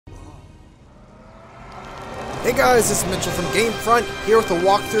Hey guys, this is Mitchell from Gamefront, here with a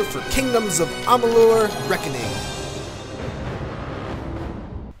walkthrough for Kingdoms of Amalur Reckoning.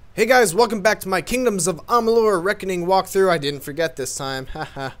 Hey guys, welcome back to my Kingdoms of Amalur Reckoning walkthrough. I didn't forget this time,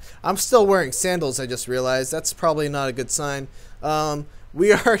 haha. I'm still wearing sandals, I just realized. That's probably not a good sign.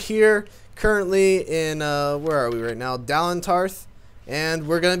 We are here currently in, where are we right now? Dalentarth, and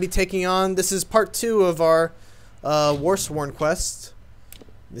we're going to be taking on, this is part 2 of our Warsworn quest.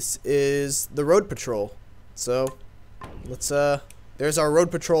 This is the road patrol. So, let's, there's our road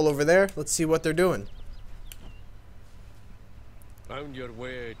patrol over there. Let's see what they're doing. Found your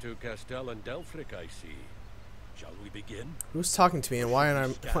way to Castell and Delfric, I see. Shall we begin? Who's talking to me and why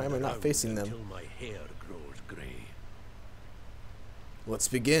am I not facing them? Until my hair grows grey. Let's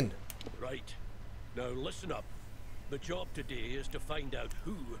begin. Right. Now listen up. The job today is to find out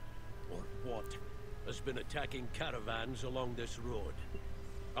who, or what, has been attacking caravans along this road.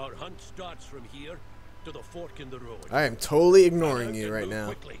 Our hunt starts from here to the fork in the road. I am totally ignoring you right now.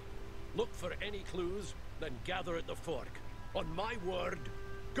 Quickly. Look for any clues, then gather at the fork. On my word,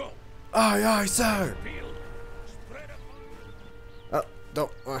 go. Aye, aye, sir. Oh,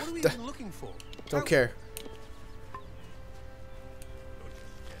 don't. What are we even looking for? Don't care.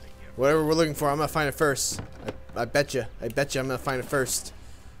 Whatever we're looking for, I'm gonna find it first. I bet you. I bet you I'm gonna find it first.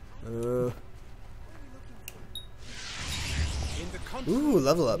 Ooh,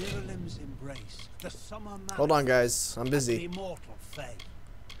 level up. Hold on, guys. I'm busy.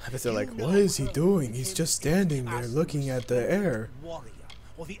 I bet they're like, what is he doing? He's just standing there looking at the air.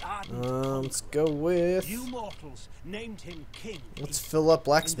 Let's go with... Let's fill up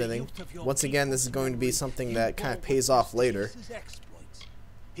blacksmithing. Once again, this is going to be something that kind of pays off later.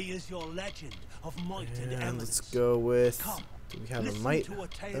 And let's go with... Do we have a might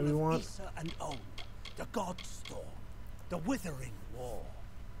that we want? The God's Storm, the Withering War.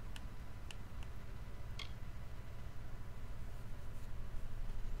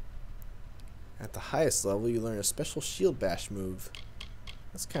 At the highest level, you learn a special shield bash move.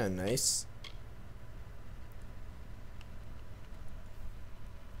 That's kind of nice.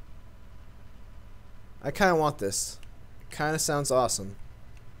 I kind of want this. It kind of sounds awesome.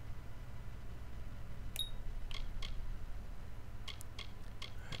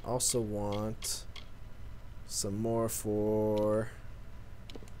 I also want some more for...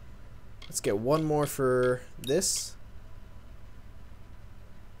 Let's get one more for this.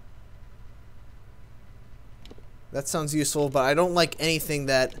 That sounds useful, but I don't like anything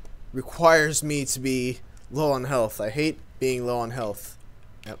that requires me to be low on health. I hate being low on health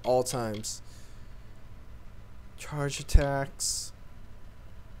at all times. Charge attacks.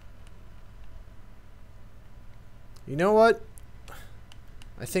 You know what?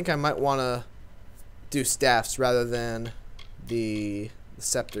 I think I might want to do staffs rather than the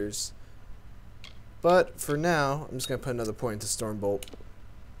scepters. But for now, I'm just going to put another point into Stormbolt.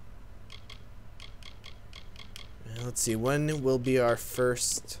 Let's see, when will be our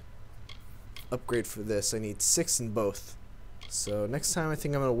first upgrade for this? I need 6 in both. So next time I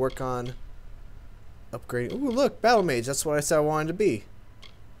think I'm going to work on upgrading. Ooh, look, Battle Mage. That's what I said I wanted to be.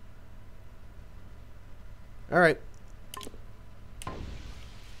 Alright.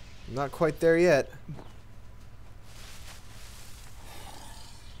 Not quite there yet.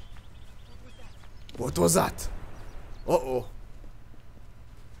 What was that? Uh-oh.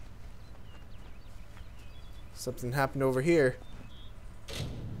 Something happened over here.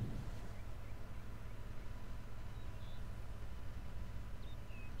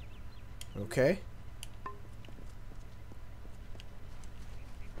 Okay.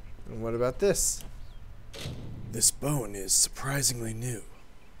 And what about this? This bone is surprisingly new,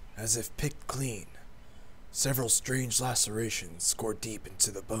 as if picked clean. Several strange lacerations score deep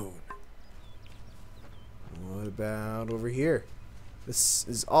into the bone. What about over here? This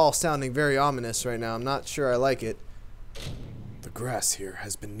is all sounding very ominous right now. I'm not sure I like it. The grass here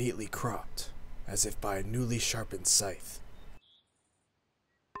has been neatly cropped, as if by a newly sharpened scythe.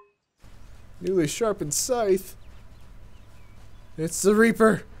 Newly sharpened scythe? It's the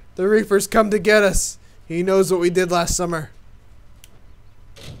Reaper! The Reaper's come to get us! He knows what we did last summer.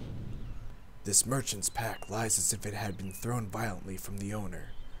 This merchant's pack lies as if it had been thrown violently from the owner.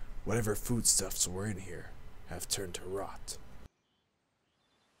 Whatever foodstuffs were in here have turned to rot.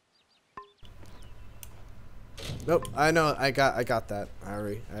 Nope, I know, I got that. I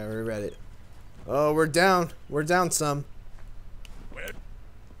already read it. Oh, we're down. We're down some.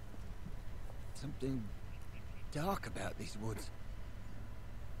 Something dark about these woods.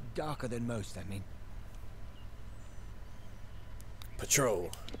 Darker than most, I mean. Patrol.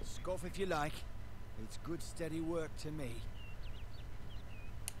 Scoff if you like. It's good steady work to me.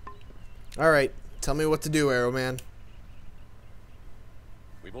 Alright, Tell me what to do, Arrow Man.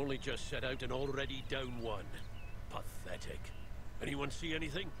 We've only just set out and already down one. Pathetic. Anyone see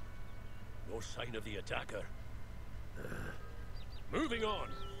anything? No sign of the attacker. Moving on.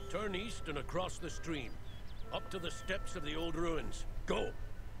 Turn east and across the stream. Up to the steps of the old ruins. Go!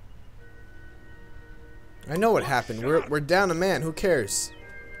 I know what happened. We're down a man. Who cares?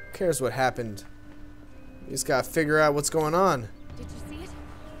 Who cares what happened? We just gotta figure out what's going on. Did you see it?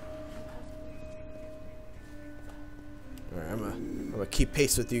 Alright, I'm gonna keep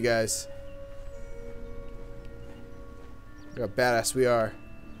pace with you guys. Look how badass we are.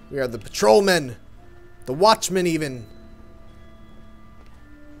 We are the patrolmen. The watchmen even.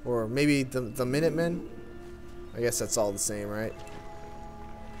 Or maybe the Minutemen? I guess that's all the same, right?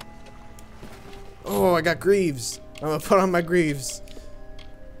 Oh, I got greaves. I'm gonna put on my greaves.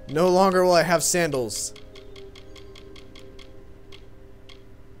 No longer will I have sandals.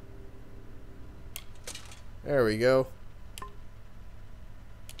 There we go.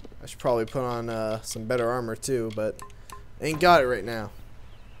 I should probably put on some better armor too, but I ain't got it right now.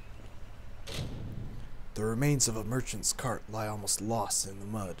 The remains of a merchant's cart lie almost lost in the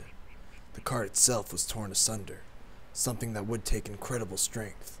mud. The cart itself was torn asunder, something that would take incredible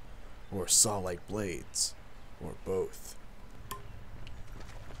strength, or saw-like blades, or both.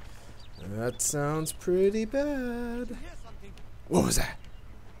 That sounds pretty bad. What was that?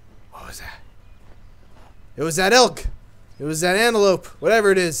 What was that? It was that elk! It was that antelope!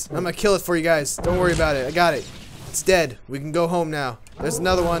 Whatever it is, I'm gonna kill it for you guys. Don't worry about it. I got it. It's dead. We can go home now. There's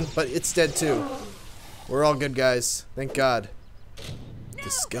another one, but it's dead too. We're all good, guys. Thank God.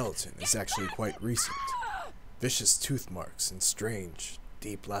 This skeleton is actually quite recent. Vicious tooth marks and strange,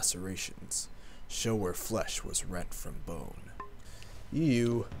 deep lacerations show where flesh was rent from bone.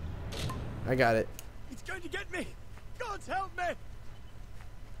 Ew. I got it. It's going to get me! God help me!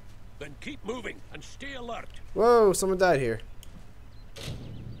 Then keep moving and stay alert. Whoa, someone died here.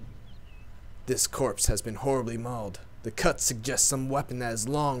 This corpse has been horribly mauled. The cut suggests some weapon that is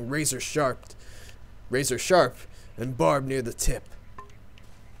long, razor sharp, and barbed near the tip.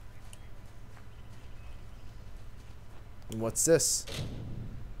 And what's this?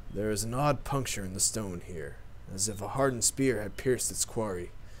 There is an odd puncture in the stone here, as if a hardened spear had pierced its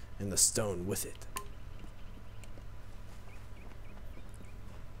quarry, and the stone with it.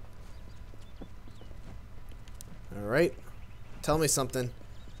 Alright. Tell me something.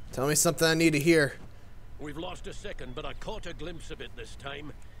 Tell me something I need to hear. We've lost a second, but I caught a glimpse of it this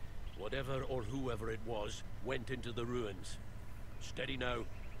time. Whatever or whoever it was went into the ruins. Steady now,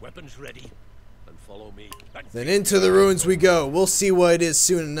 weapons ready, and follow me. And Then into the ruins we go. We'll see what it is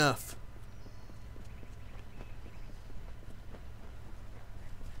soon enough.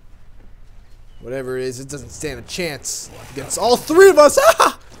 Whatever it is, it doesn't stand a chance against all three of us.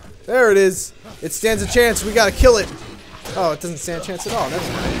 Ah! There it is. It stands a chance. We gotta kill it. Oh, it doesn't stand a chance at all.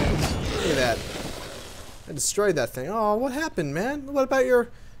 Never mind. Look at that. I destroyed that thing. Oh, what happened, man? What about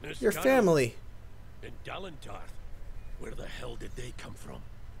your family? In Dalentarth. Where the hell did they come from?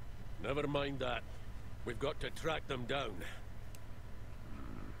 Never mind that. We've got to track them down.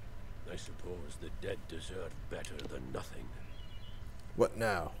 I suppose the dead deserve better than nothing. What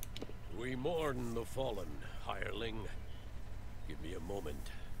now? We mourn the fallen, hireling. Give me a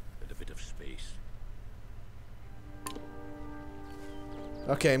moment and a bit of space.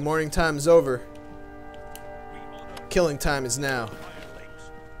 Okay, mourning time is over. We honor Killing time is now.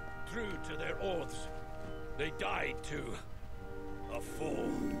 hirelings. True to their oaths, they died to a foe,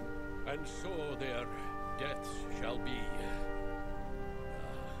 and so their deaths shall be.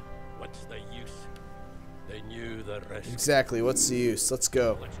 What's the use? They knew the rest. Exactly. What's the use? Let's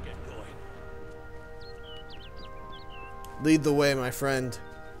go. Let's get going. Lead the way, my friend.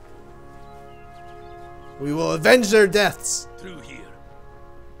 We will avenge their deaths. Through here.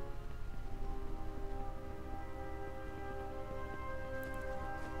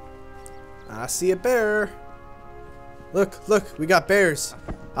 I see a bear. Look, look, we got bears.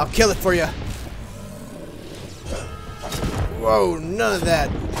 I'll kill it for you. Whoa, none of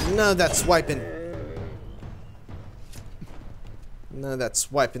that. None of that swiping. None of that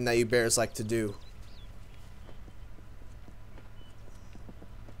swiping that you bears like to do.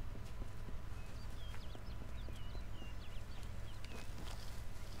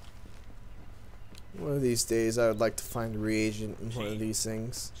 One of these days I would like to find a reagent in one of these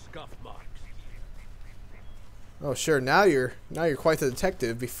things. Scuff marks. Oh sure, now you're quite the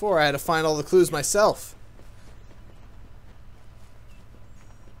detective. Before I had to find all the clues myself.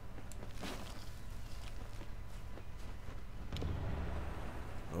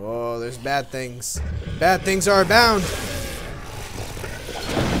 Oh, there's bad things. Bad things are abound.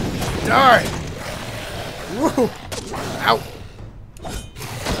 Die! Woo! Ow!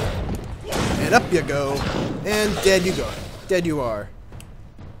 And up you go. And dead you go. Dead you are.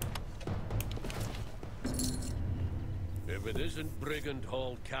 If it isn't Brigand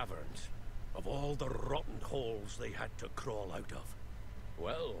Hall Caverns, of all the rotten holes they had to crawl out of.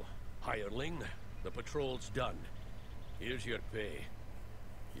 Well, hireling, the patrol's done. Here's your pay.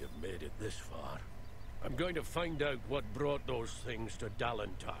 You've made it this far. I'm going to find out what brought those things to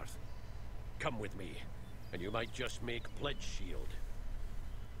Dalentarth. Come with me, and you might just make pledge shield.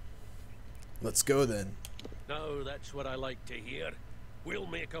 Let's go then. Now that's what I like to hear. We'll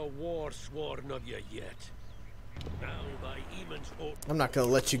make a Warsworn of you yet. Now by Eamon's oath. I'm not gonna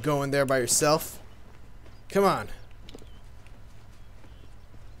let you go in there by yourself. Come on.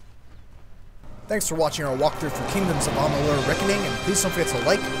 Thanks for watching our walkthrough for Kingdoms of Amalur Reckoning, and please don't forget to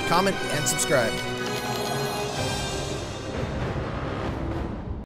like, comment, and subscribe.